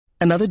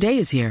Another day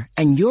is here,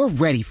 and you're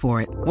ready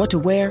for it. What to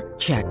wear?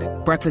 Check.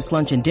 Breakfast,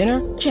 lunch, and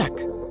dinner? Check.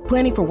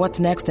 Planning for what's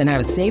next and how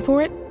to save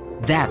for it?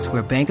 That's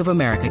where Bank of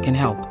America can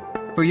help.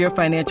 For your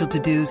financial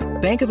to-dos,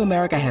 Bank of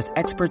America has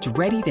experts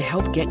ready to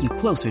help get you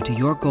closer to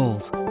your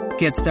goals.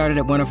 Get started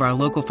at one of our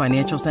local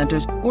financial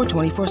centers or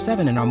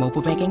 24/7 in our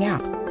mobile banking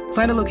app.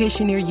 Find a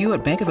location near you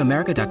at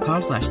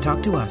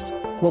bankofamerica.com/talktous.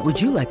 What would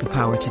you like the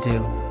power to do?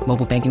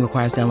 Mobile banking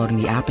requires downloading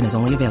the app and is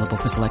only available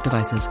for select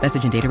devices.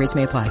 Message and data rates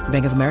may apply.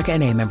 Bank of America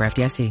N.A., member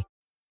FDIC.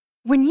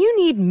 When you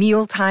need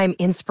mealtime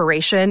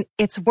inspiration,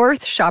 it's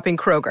worth shopping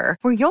Kroger,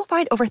 where you'll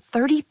find over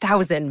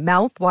 30,000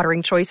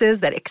 mouth-watering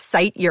choices that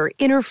excite your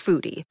inner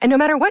foodie. And no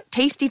matter what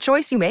tasty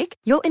choice you make,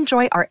 you'll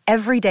enjoy our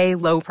everyday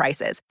low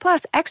prices,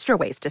 plus extra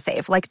ways to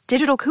save, like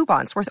digital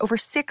coupons worth over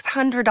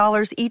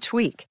 $600 each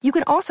week. You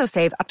can also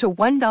save up to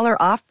 $1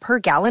 off per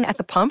gallon at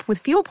the pump with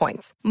fuel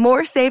points.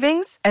 More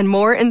savings and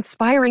more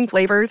inspiring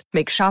flavors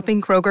make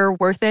shopping Kroger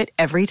worth it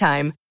every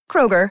time.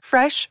 Kroger,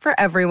 fresh for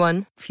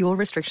everyone. Fuel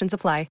restrictions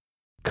apply.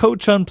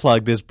 Coach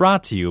Unplugged is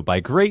brought to you by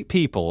great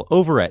people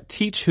over at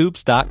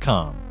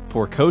TeachHoops.com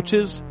for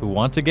coaches who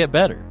want to get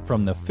better.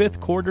 From the Fifth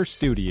Quarter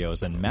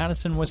Studios in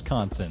Madison,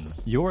 Wisconsin,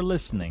 you're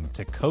listening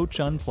to Coach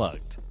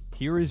Unplugged.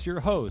 Here is your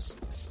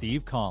host,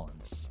 Steve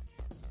Collins.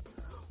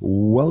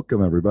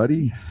 Welcome,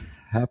 everybody.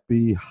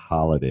 Happy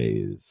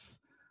holidays.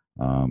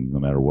 No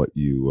matter what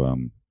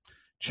you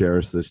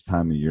cherish this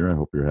time of year, I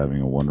hope you're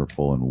having a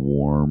wonderful and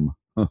warm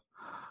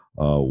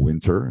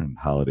winter and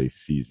holiday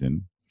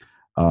season.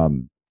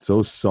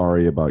 So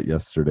sorry about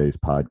yesterday's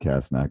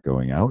podcast not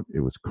going out. It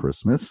was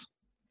Christmas.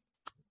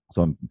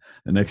 So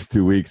the next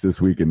 2 weeks,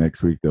 this week and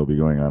next week, they'll be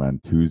going out on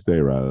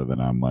Tuesday rather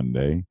than on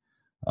Monday.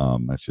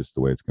 That's just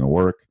the way it's going to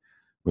work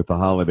with the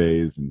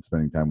holidays and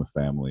spending time with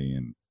family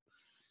and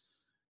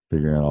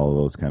figuring out all of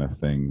those kind of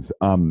things.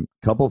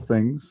 Couple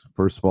things.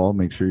 First of all,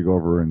 make sure you go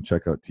over and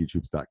check out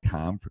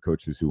teachhoops.com for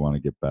coaches who want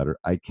to get better.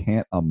 I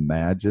can't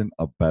imagine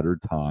a better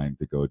time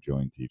to go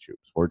join Teach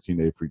Hoops.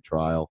 14-day free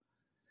trial.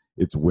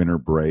 It's winter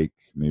break.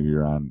 Maybe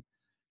you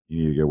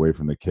need to get away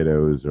from the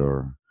kiddos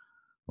or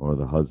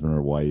the husband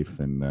or wife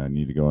and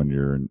need to go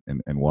and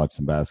watch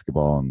some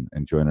basketball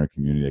and join our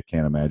community. I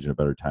can't imagine a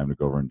better time to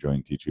go over and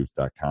join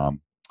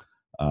teachhoops.com.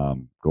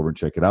 Go over and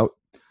check it out.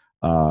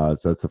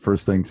 So that's the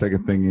first thing.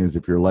 Second thing is,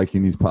 if you're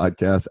liking these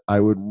podcasts, I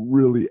would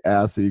really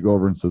ask that you go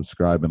over and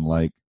subscribe and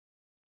like.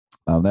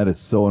 That is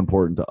so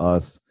important to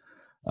us.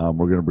 We're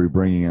going to be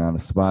bringing on a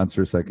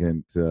sponsor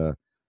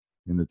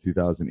in the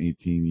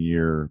 2018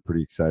 year.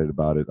 Pretty excited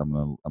about it. I'm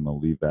gonna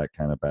leave that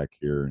kind of back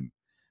here, and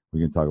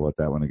we can talk about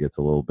that when it gets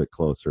a little bit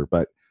closer.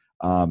 But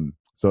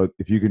so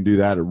if you can do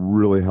that, it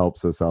really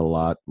helps us out a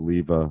lot.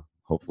 Leave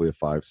hopefully a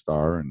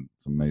 5-star and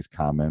some nice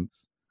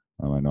comments.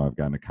 I know I've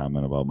gotten a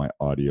comment about my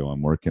audio.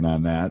 I'm working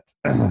on that.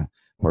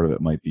 Part of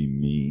it might be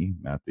me,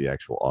 not the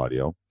actual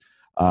audio.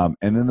 And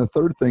then the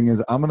third thing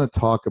is, I'm going to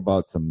talk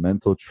about some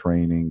mental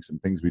training, some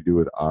things we do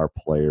with our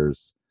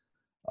players.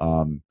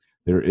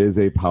 There is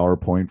a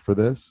PowerPoint for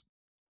this.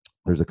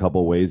 There's a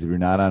couple ways. If you're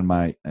not on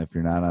my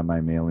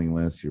mailing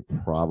list, you're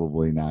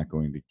probably not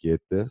going to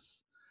get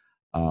this.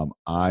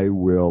 I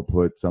will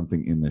put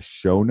something in the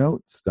show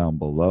notes down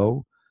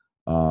below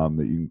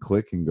that you can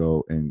click and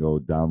go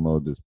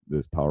download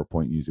this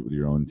PowerPoint, use it with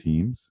your own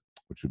teams,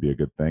 which would be a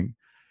good thing.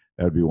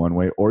 That would be one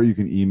way. Or you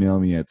can email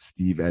me at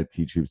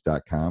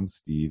steve@teachhoops.com,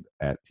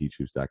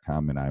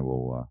 steve@teachhoops.com, and I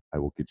will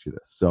get you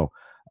this. So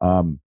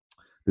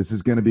this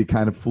is going to be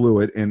kind of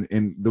fluid.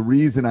 And the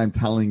reason I'm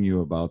telling you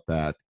about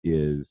that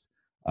is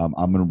I'm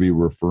going to be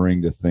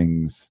referring to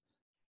things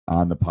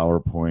on the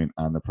PowerPoint,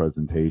 on the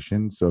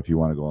presentation. So if you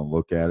want to go and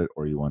look at it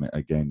or you want to,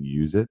 again,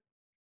 use it,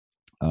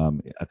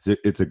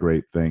 it's a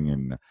great thing.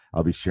 And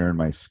I'll be sharing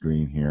my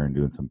screen here and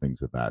doing some things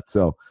with that.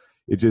 So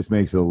it just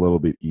makes it a little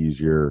bit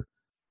easier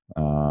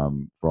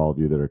for all of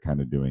you that are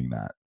kind of doing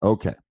that.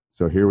 Okay,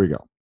 so here we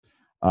go.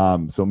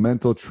 So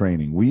mental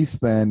training, we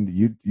spend,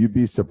 you'd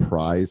be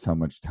surprised how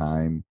much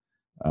time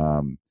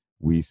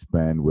we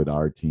spend with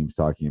our teams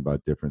talking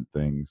about different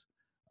things.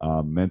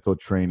 Mental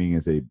training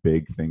is a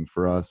big thing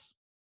for us.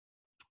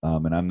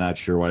 And I'm not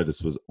sure why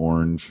this was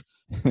orange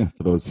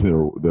for those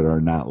that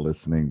are not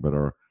listening but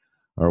are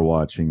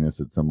watching this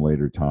at some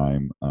later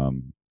time. I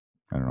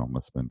don't know, it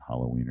must have been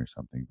Halloween or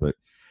something. But,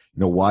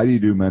 why do you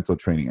do mental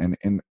training?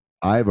 And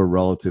I have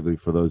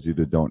for those of you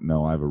that don't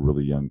know, I have a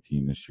really young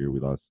team this year. We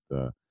lost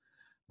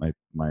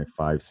my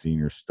 5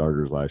 senior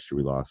starters last year.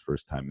 We lost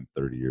first time in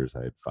 30 years.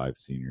 I had 5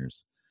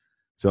 seniors.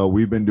 So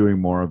we've been doing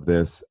more of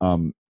this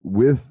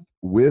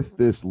with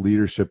this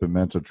leadership and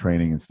mental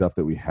training and stuff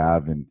that we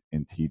have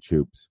in Teach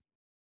Hoops.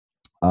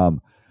 I've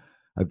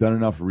done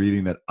enough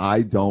reading that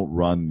I don't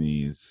run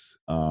these.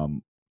 So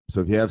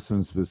if you have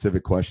some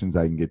specific questions,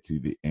 I can get to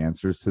the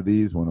answers to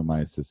these. One of my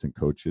assistant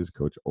coaches,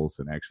 Coach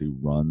Olson, actually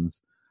runs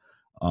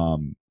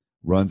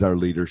our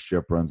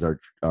leadership, runs our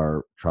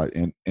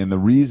and the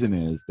reason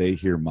is they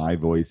hear my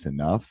voice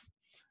enough,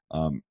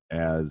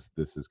 as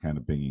this is kind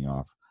of binging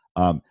off.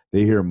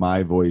 They hear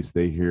my voice,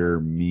 they hear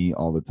me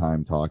all the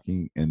time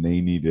talking, and they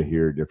need to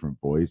hear a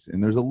different voice.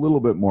 And there's a little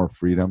bit more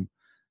freedom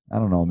I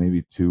don't know, maybe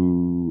a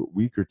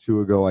week or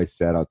two ago, I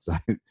sat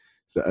outside.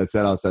 I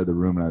sat outside the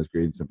room and I was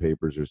grading some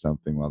papers or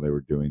something while they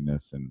were doing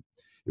this, and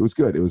it was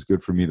good. It was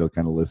good for me to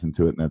kind of listen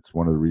to it, and that's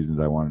one of the reasons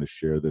I wanted to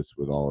share this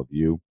with all of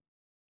you.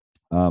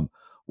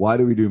 Why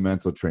do we do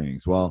mental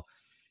trainings? Well,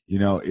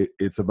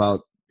 it's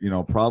about,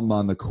 problem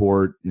on the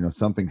court.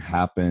 Something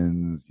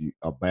happens,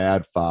 a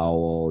bad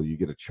foul, you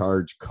get a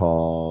charge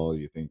call,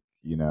 you think,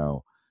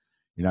 you're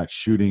not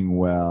shooting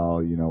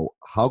well.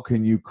 How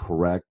can you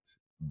correct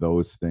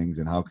those things,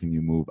 and how can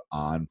you move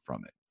on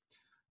from it?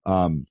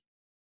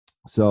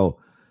 So,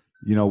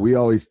 we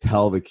always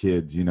tell the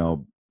kids,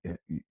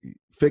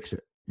 fix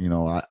it.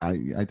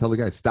 I tell the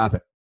guys, stop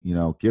it,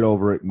 get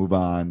over it, move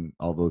on,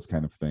 all those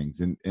kind of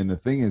things. And the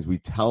thing is, we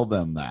tell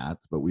them that,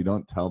 but we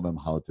don't tell them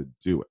how to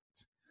do it.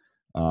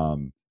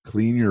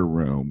 Clean your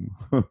room,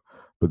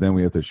 but then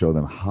we have to show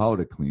them how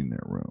to clean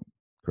their room.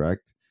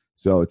 Correct?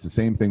 So it's the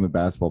same thing with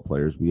basketball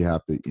players. We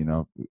have to,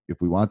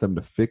 if we want them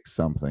to fix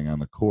something on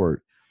the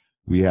court,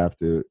 we have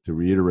to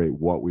reiterate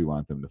what we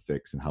want them to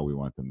fix and how we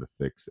want them to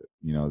fix it.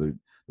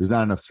 There's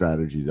not enough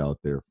strategies out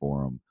there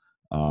for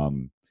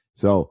them.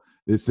 So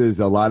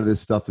a lot of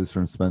this stuff is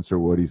from Spencer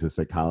Wood. He's a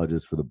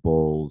psychologist for the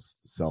Bulls,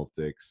 the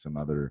Celtics, some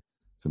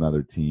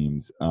other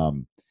teams.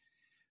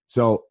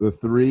 So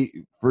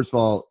first of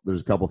all,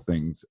 there's a couple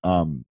things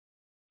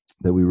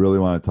that we really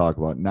want to talk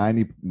about. The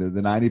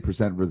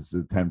 90% versus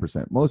the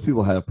 10%. Most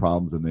people have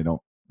problems and they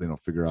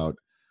don't figure out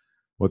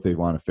what they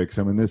want to fix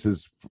them. And this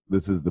is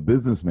the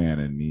businessman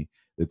in me.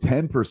 The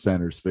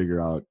 10%ers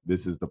figure out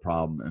this is the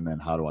problem, and then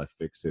how do I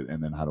fix it,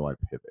 and then how do I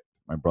pivot?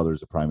 My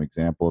brother's a prime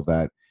example of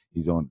that.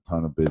 He's owned a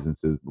ton of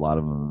businesses. A lot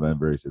of them have been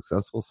very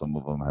successful. Some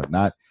of them have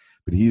not.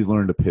 But he's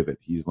learned to pivot.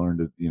 He's learned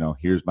to,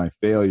 here's my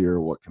failure.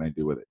 What can I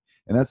do with it?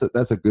 And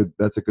that's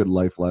a good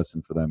life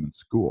lesson for them in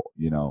school.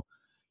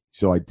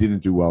 So I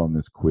didn't do well in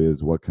this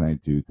quiz. What can I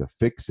do to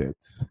fix it?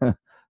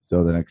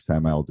 So the next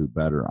time I'll do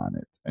better on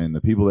it. And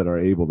the people that are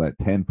able, that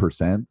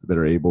 10% that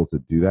are able to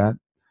do that,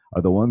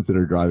 are the ones that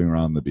are driving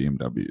around the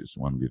BMWs.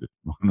 Want to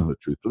know the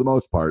truth for the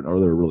most part, or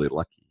they're really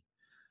lucky,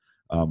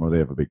 or they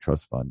have a big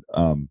trust fund.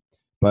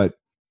 But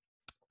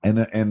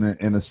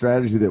the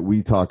strategy that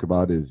we talk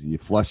about is you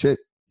flush it,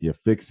 you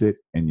fix it,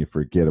 and you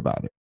forget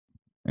about it.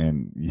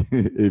 And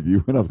if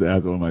you went up to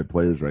ask one of my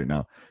players right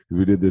now, because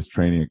we did this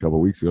training a couple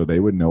of weeks ago, they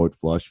would know what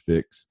flush,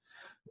 fix,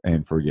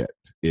 and forget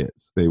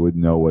is. They would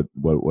know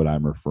what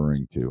I'm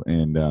referring to.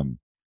 And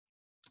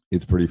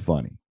it's pretty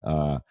funny.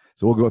 So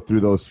we'll go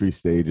through those 3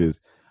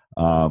 stages.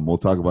 We'll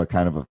talk about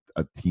kind of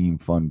a team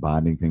fun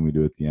bonding thing we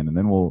do at the end. And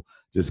then we'll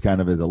just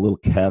kind of, as a little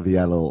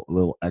caveat, a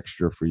little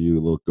extra for you,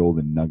 a little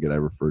golden nugget I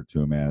refer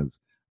to him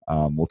as.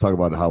 We'll talk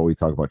about how we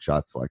talk about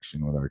shot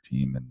selection with our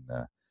team,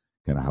 and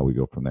kind of how we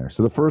go from there.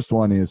 So the first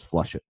one is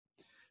flush it.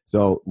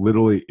 So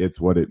literally it's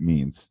what it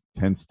means.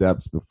 10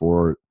 steps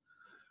before,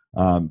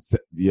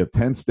 you have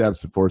 10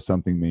 steps before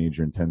something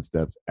major, and 10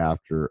 steps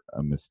after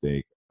a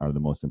mistake are the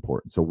most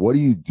important. So what do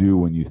you do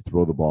when you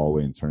throw the ball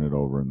away and turn it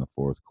over in the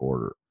fourth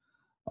quarter?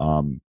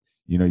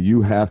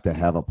 You have to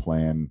have a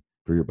plan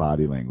for your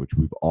body language.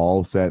 We've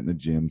all sat in the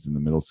gyms in the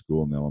middle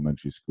school and the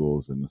elementary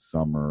schools in the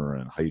summer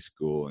and high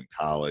school and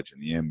college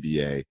and the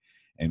NBA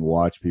and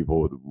watch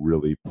people with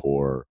really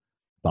poor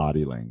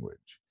body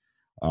language.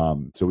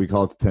 So we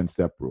call it the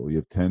 10-step rule. You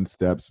have 10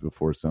 steps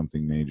before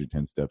something major,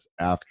 10 steps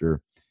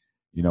after.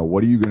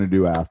 What are you going to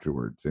do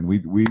afterwards? And we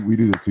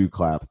do the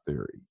 2-clap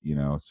theory,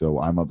 so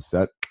I'm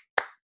upset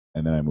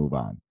and then I move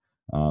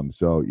on.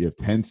 So you have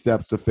 10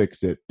 steps to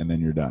fix it, and then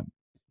you're done.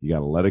 You got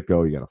to let it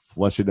go. You got to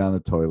flush it down the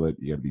toilet.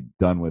 You got to be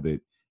done with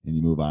it, and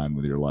you move on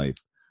with your life.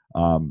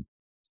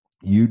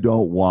 You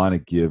don't want to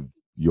give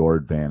your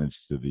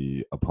advantage to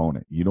the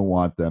opponent. You don't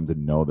want them to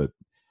know that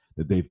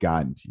they've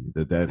gotten to you,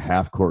 that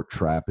half-court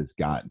trap has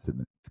gotten to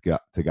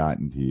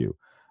you.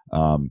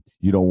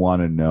 You don't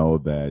want to know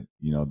that,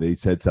 they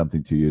said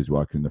something to you as you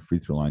walked in the free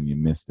throw line, you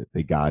missed it.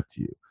 They got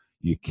to you.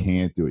 You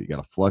can't do it. You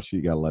got to flush it.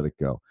 You got to let it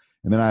go.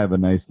 And then I have a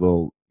nice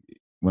little,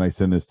 when I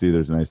send this to you,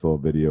 there's a nice little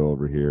video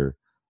over here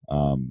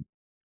and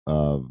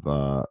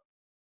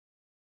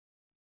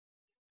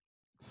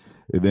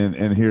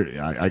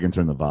here I can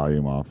turn the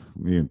volume off.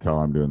 You can tell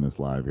I'm doing this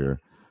live here.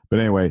 But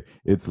anyway,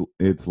 it's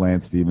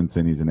Lance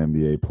Stevenson. He's an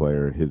NBA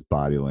player. His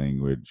body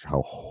language,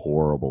 how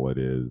horrible it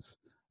is.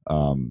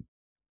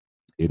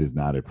 It is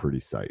not a pretty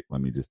sight. Let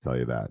me just tell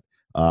you that.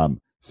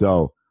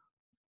 So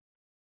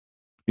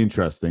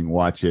interesting.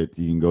 Watch it.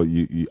 You can go.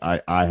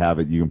 I have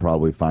it. You can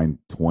probably find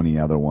 20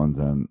 other ones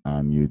on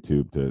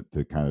YouTube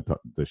to kind of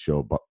to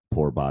show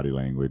poor body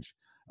language.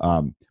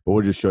 But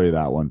we'll just show you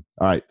that one.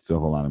 All right. So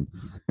hold on.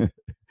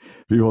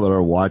 People that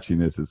are watching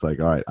this, it's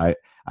like, all right.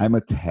 I'm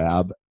a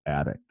tab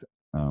addict.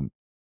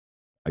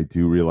 I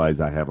do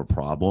realize I have a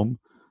problem.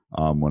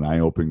 When I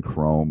open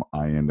Chrome,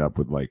 I end up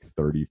with like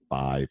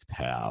 35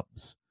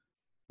 tabs.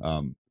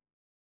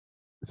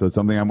 So it's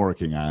something I'm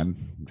working on.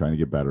 I'm trying to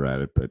get better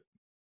at it, but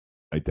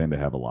I tend to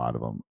have a lot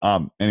of them.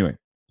 Anyway,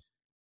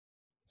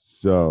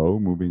 so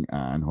moving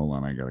on. Hold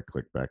on, I got to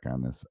click back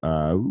on this.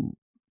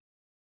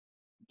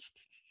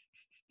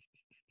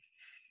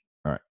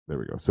 All right, there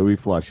we go. So we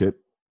flush it.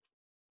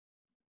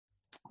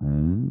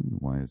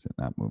 Why is it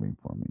not moving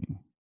for me?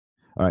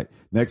 All right,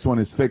 next one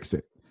is fix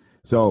it.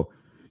 So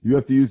you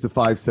have to use the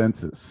five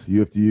senses. You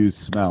have to use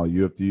smell.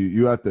 You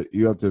have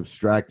to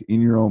abstract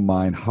in your own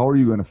mind. How are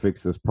you going to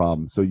fix this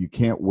problem? So you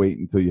can't wait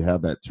until you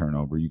have that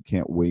turnover. You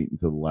can't wait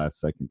until the last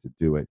second to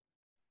do it.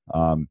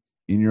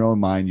 In your own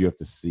mind, you have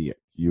to see it.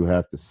 You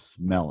have to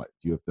smell it.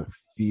 You have to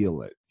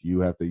feel it.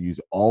 You have to use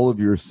all of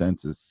your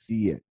senses.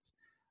 See it.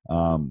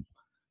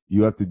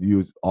 You have to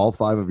use all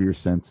five of your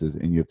senses,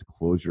 and you have to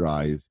close your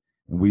eyes.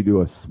 And we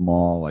do a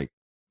small,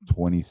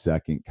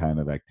 20-second kind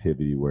of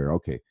activity where,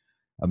 okay,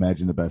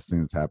 imagine the best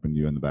thing that's happened to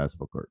you in the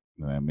basketball court.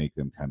 And I make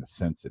them kind of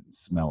sense it and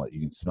smell it. You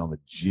can smell the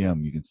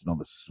gym. You can smell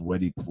the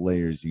sweaty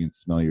players. You can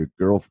smell your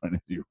girlfriend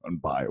as you run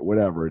by, or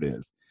whatever it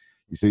is.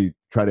 So you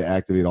try to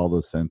activate all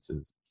those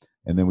senses.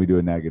 And then we do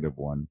a negative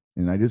one.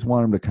 And I just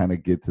want them to kind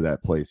of get to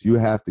that place. You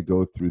have to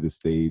go through the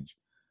stage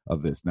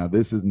of this. Now,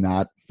 this is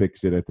not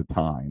fix it at the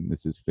time.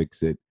 This is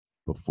fix it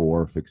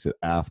before, fix it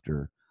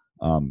after.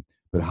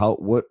 But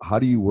how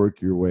do you work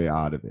your way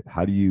out of it?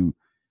 How do you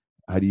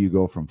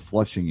go from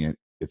flushing it,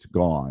 it's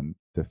gone,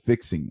 to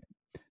fixing it?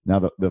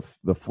 Now,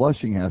 the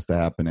flushing has to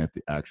happen at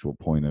the actual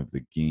point of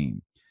the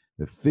game.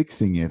 The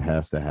fixing it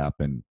has to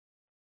happen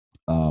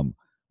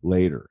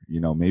later.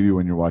 Maybe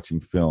when you're watching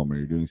film, or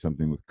you're doing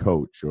something with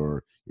coach,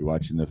 or you're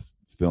watching the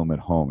film at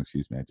home.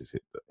 Excuse me, I just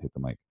hit the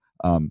mic.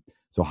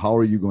 So how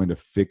are you going to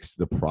fix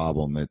the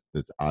problem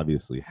that's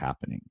obviously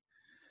happening?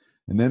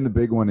 And then the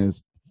big one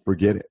is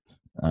forget it.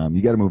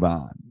 You got to move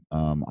on.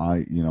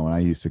 When I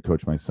used to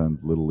coach my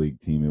son's little league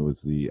team, it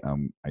was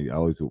I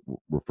always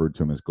referred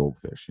to him as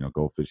Goldfish.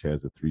 Goldfish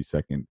has a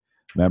 3-second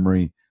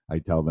memory. I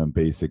tell them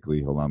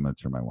basically, hold on, I'm going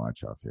to turn my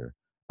watch off here.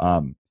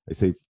 I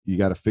say you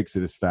got to fix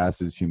it as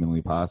fast as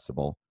humanly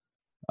possible.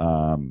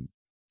 That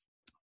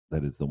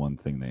is the one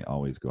thing they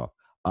always go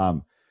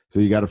off. So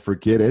you got to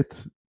forget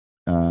it.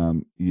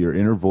 Your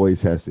inner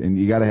voice has to, and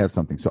you got to have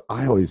something. So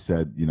I always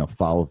said,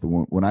 follow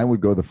when I would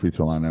go to the free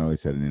throw line, I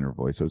always had an inner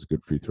voice. I was a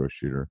good free throw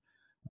shooter.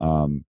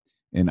 And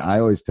I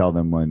always tell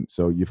them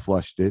so you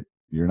flushed it,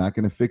 you're not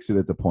going to fix it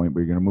at the point,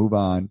 but you're going to move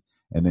on,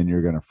 and then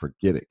you're going to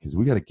forget it, because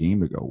we got a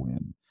game to go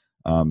win.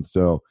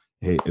 So,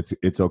 hey,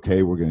 it's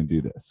okay. We're going to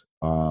do this.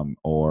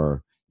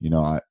 Or,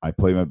 I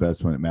play my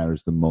best when it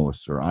matters the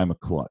most, or I'm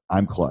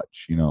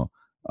clutch,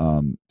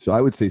 So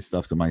I would say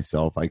stuff to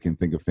myself. I can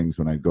think of things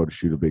when I go to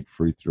shoot a big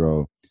free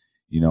throw,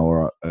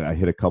 or I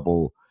hit a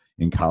couple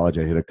in college.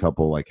 I hit a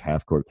couple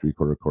half court,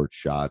 3/4 court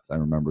shots. I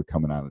remember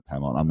coming out of the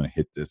timeout, I'm going to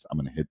hit this. I'm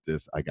going to hit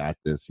this. I got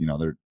this.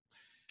 They're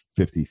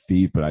 50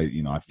 feet, but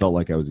I felt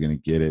like I was going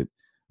to get it.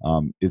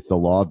 It's the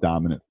law of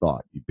dominant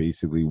thought. You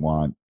basically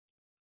want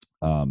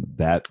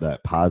that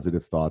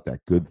positive thought,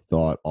 that good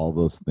thought, all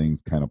those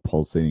things kind of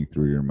pulsating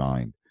through your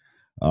mind.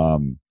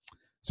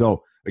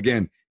 So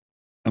again,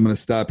 I'm going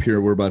to stop here.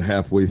 We're about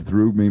halfway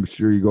through. Make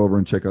sure you go over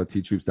and check out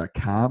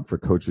teachhoops.com for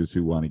coaches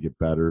who want to get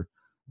better.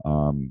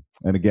 And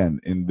again,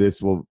 I'm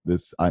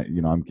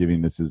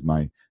giving this is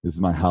my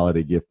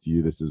holiday gift to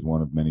you. This is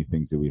one of many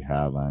things that we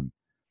have on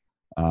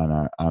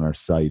our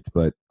site,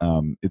 but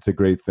it's a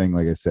great thing.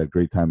 Like I said,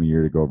 great time of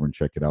year to go over and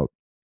check it out.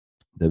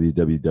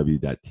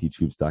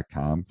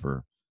 www.teachhoops.com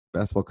for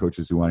basketball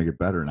coaches who want to get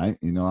better. And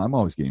I'm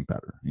always getting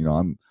better.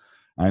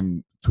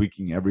 I'm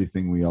tweaking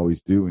everything we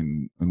always do,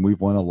 and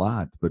we've won a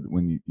lot. But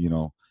when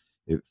for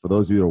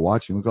those of you that are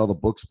watching, look at all the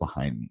books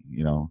behind me.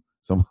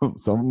 Some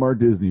of them are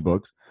Disney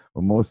books,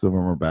 but most of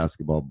them are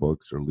basketball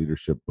books, or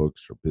leadership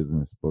books, or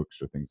business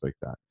books, or things like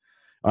that.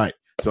 All right,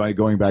 so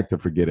going back to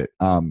forget it.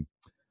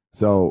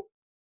 So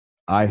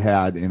I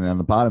had, and on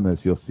the bottom of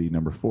this, you'll see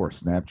number 4,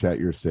 Snapchat.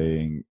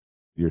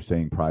 You're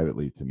saying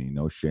privately to me,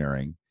 no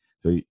sharing.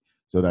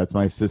 So that's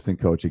my assistant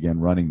coach again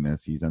running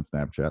this. He's on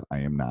Snapchat. I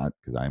am not,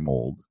 because I'm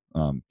old.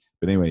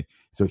 But anyway,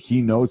 so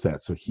he knows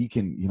that. So he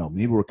can,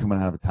 maybe we're coming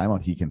out of a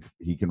timeout. He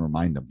can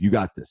remind them, you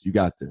got this.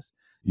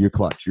 You're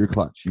clutch.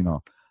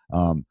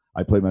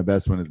 I play my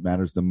best when it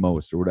matters the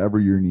most, or whatever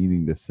you're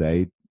needing to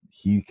say.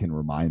 He can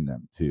remind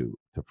them to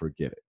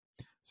forget it.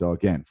 So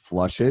again,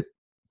 flush it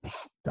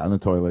down the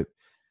toilet,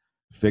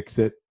 fix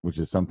it, which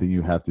is something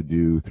you have to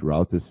do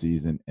throughout the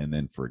season, and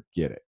then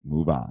forget it.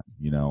 Move on.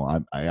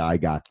 I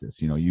got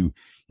this.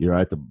 You're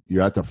at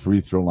the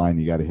free throw line.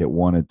 You got to hit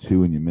 1 and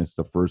 2, and you missed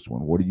the first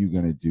one. What are you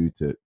going to do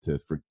to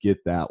forget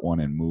that one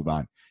and move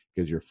on?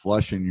 Because your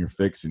flush and your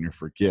fix and your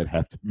forget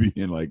have to be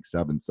in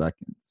 7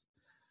 seconds.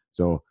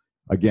 So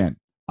again,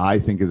 I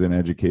think as an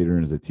educator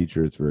and as a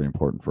teacher, it's very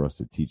important for us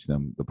to teach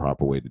them the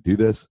proper way to do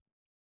this.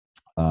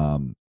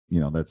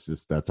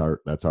 That's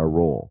our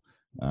role.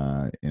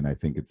 And I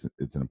think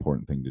it's an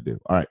important thing to do.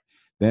 All right.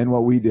 Then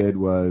what we did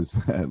was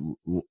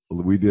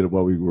we did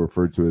what we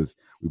referred to as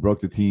we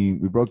broke the team.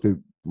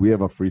 We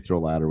have a free throw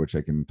ladder, which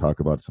I can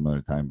talk about some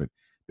other time, but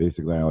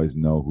basically I always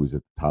know who's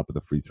at the top of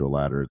the free throw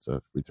ladder. It's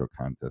a free throw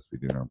contest we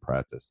do in our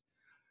practice.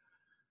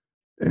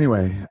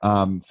 Anyway,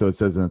 so it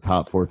says in the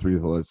top 4 free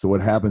throws. So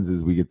what happens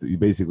is you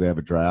basically have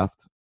a draft.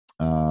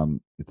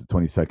 It's a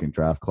 20-second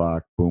draft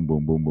clock. Boom,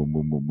 boom, boom, boom,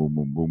 boom, boom, boom,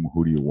 boom, boom.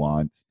 Who do you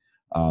want?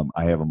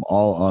 I have them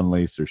all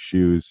unlace their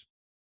shoes.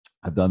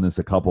 I've done this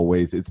a couple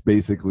ways. It's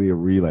basically a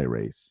relay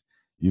race.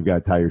 You've got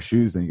to tie your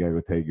shoes, then you got to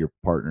go take your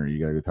partner. You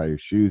got to go tie your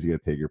shoes. You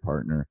got to take your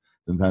partner.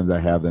 Sometimes I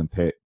have them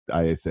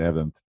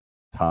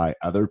tie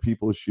other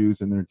people's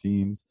shoes in their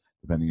teams,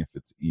 depending if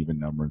it's even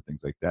number and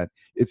things like that.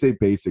 It's a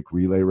basic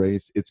relay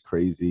race. It's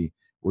crazy.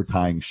 We're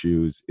tying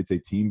shoes. It's a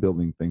team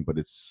building thing, but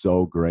it's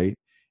so great.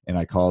 And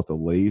I call it the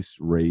Lace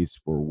Race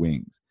for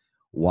Wings.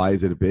 Why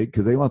is it big?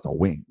 Because they want the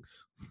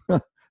wings.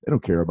 They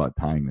don't care about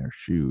tying their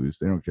shoes.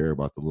 They don't care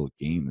about the little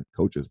game that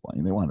coach is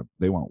playing.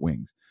 They want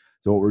wings.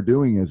 So what we're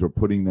doing is we're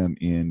putting them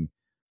in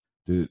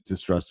to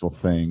stressful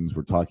things.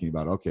 We're talking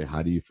about, okay,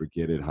 how do you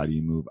forget it? How do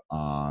you move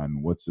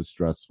on? What's the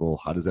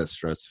stressful? How does that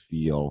stress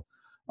feel?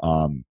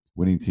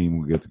 Winning team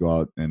will get to go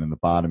out, and in the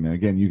bottom, and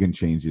again, you can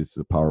change this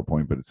to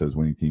PowerPoint, but it says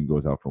winning team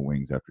goes out for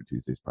wings after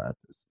Tuesday's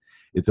practice.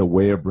 It's a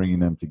way of bringing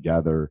them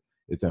together.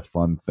 It's a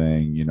fun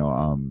thing.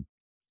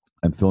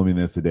 I'm filming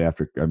this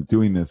I'm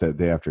doing this a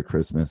day after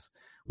Christmas.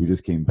 We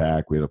just came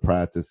back. We had a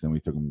practice, and we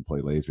took them to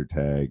play laser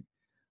tag.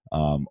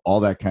 All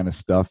that kind of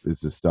stuff is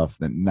the stuff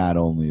that not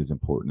only is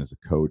important as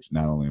a coach,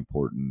 not only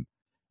important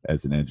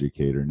as an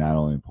educator, not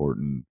only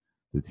important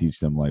to teach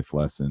them life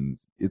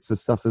lessons. It's the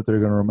stuff that they're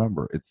going to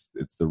remember.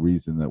 It's the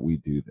reason that we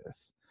do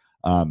this.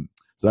 So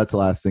that's the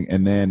last thing.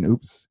 And then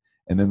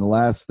the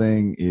last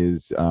thing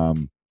is,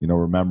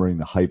 remembering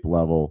the hype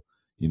level,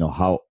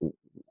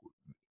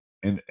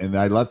 and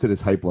I left it as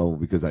hype level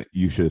because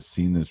you should have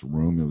seen this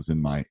room. It was in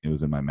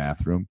my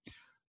math room.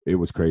 It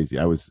was crazy.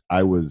 I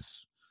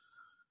was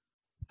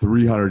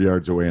 300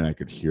 yards away and I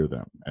could hear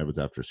them. I was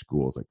after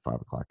school. It was like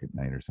 5:00 at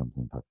night or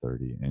something,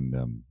 5:30.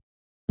 And,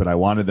 but I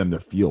wanted them to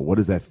feel, what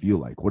does that feel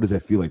like? What does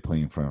that feel like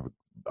playing in front of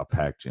a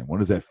packed gym? What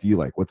does that feel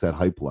like? What's that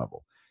hype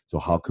level? So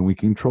how can we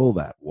control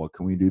that? What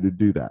can we do to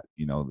do that?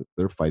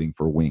 They're fighting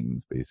for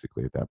wings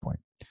basically at that point.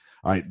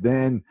 All right.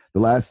 Then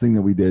the last thing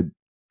that we did,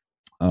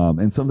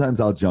 and sometimes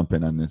I'll jump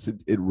in on this.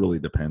 It really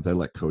depends. I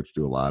let coach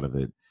do a lot of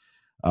it.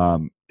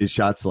 Is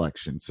shot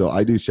selection. So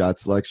I do shot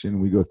selection.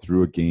 We go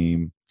through a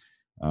game.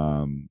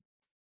 I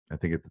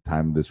think at the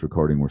time of this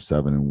recording, we're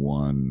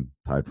 7-1,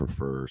 tied for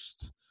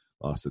first.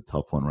 Lost a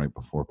tough one right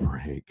before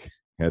break.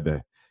 Had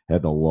the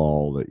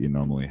lull that you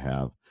normally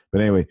have.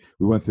 But anyway,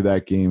 we went through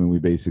that game and we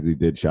basically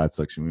did shot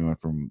selection. We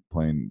went from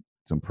playing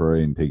some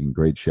prairie and taking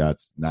great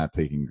shots, not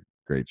taking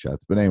great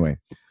shots. But anyway,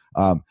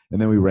 and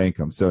then we rank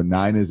them. So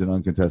 9 is an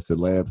uncontested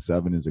layup.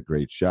 7 is a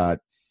great shot.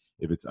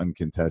 If it's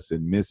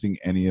uncontested, missing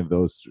any of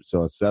those.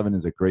 So a 7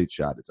 is a great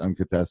shot. It's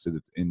uncontested.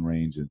 It's in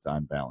range. It's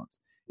on balance.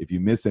 If you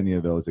miss any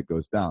of those, it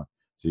goes down.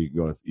 So you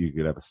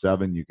could have a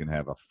 7. You can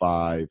have a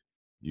 5.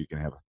 You can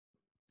have a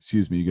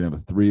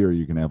 3, or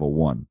you can have a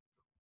 1.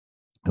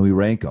 And we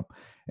rank them.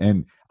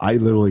 And I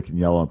literally can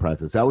yell on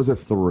practice. That was a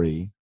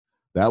 3.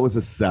 That was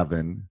a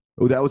 7.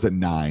 Oh, that was a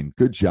 9.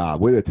 Good job.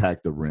 Way to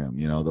attack the rim,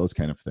 those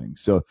kind of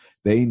things. So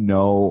they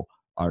know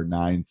our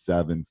 9,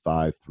 7,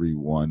 5, 3,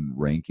 1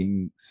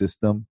 ranking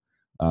system.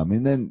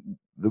 And then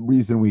the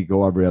reason we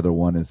go every other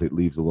one is it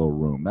leaves a little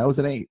room. That was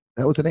an 8.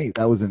 That was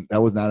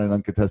not an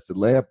uncontested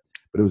layup,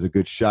 but it was a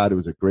good shot. It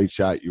was a great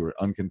shot. You were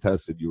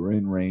uncontested. You were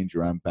in range.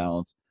 You're on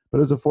balance. But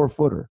it was a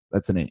 4-footer.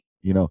 That's an 8.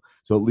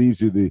 So it leaves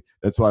you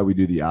that's why we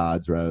do the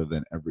odds rather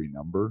than every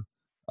number.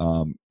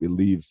 It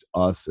leaves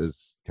us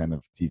as kind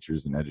of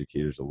teachers and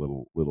educators a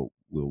little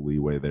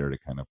leeway there to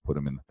kind of put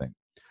them in the thing.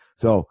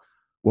 So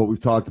what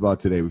we've talked about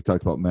today, we've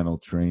talked about mental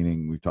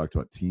training, we've talked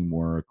about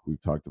teamwork,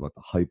 we've talked about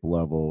the hype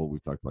level,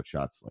 we've talked about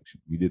shot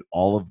selection. We did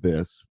all of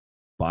this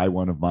by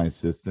one of my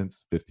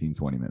assistants, 15,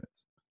 20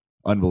 minutes.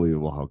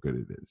 Unbelievable how good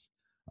it is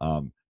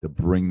to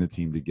bring the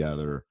team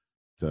together,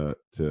 to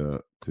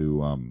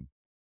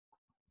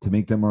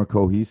make them more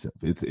cohesive.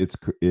 It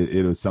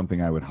is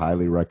something I would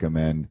highly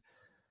recommend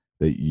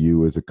that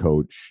you as a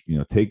coach,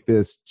 take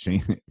this,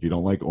 change. If you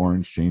don't like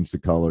orange, change the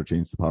color,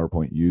 change the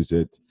PowerPoint, use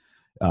it.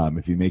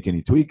 If you make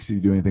any tweaks, if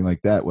you do anything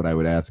like that, what I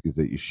would ask is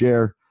that you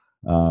share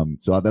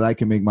so that I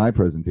can make my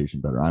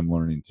presentation better. I'm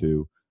learning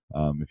too.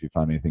 If you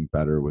found anything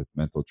better with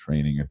mental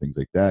training or things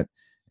like that,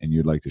 and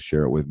you'd like to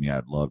share it with me,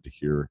 I'd love to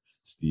hear.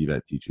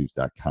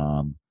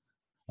 Steve@teachhoops.com.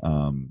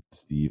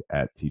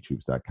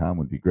 Steve@teachhoops.com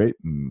would be great.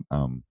 And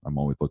I'm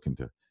always looking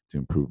to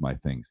improve my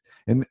things.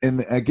 And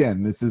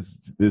again, this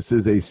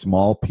is a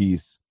small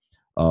piece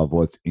of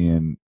what's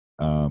in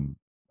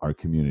our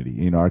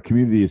community. Our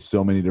community is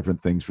so many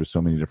different things for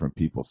so many different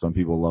people. Some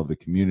people love the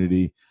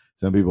community.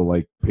 Some people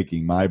like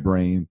picking my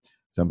brain.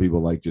 Some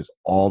people like just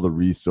all the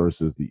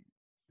resources,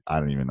 I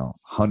don't even know,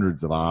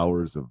 hundreds of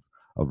hours of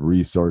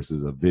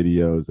resources, of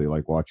videos. They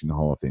like watching the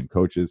Hall of Fame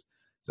coaches.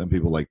 Some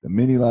people like the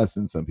mini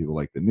lessons. Some people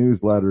like the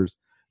newsletters.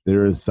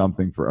 There is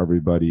something for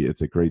everybody.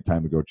 It's a great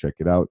time to go check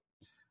it out.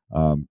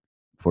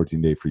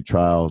 14-day free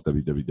trial,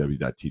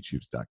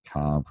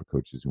 www.teachhoops.com for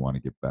coaches who want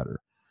to get better.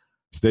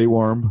 Stay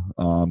warm.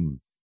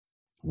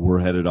 We're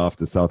headed off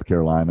to South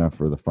Carolina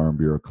for the Farm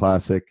Bureau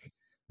Classic.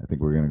 I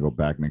think we're going to go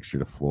back next year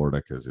to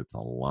Florida because it's a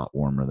lot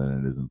warmer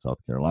than it is in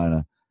South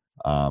Carolina.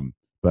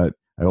 But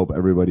I hope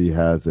everybody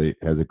has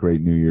a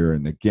great new year.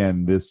 And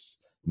again, this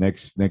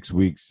next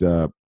week's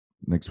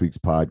next week's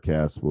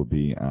podcast will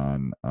be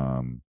on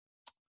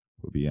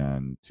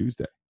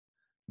Tuesday,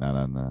 not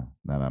on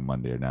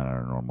Monday, or not on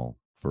our normal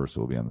first. It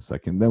will be on the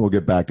second. Then we'll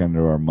get back into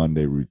our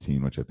Monday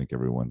routine, which I think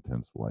everyone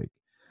tends to like.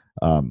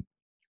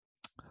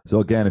 So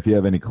again, if you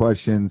have any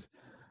questions,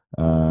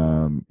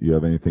 you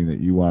have anything that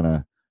you want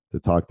to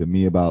talk to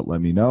me about,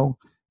 let me know.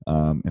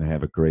 And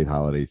have a great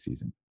holiday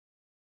season.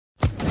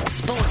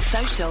 Sports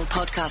Social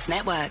Podcast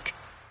Network.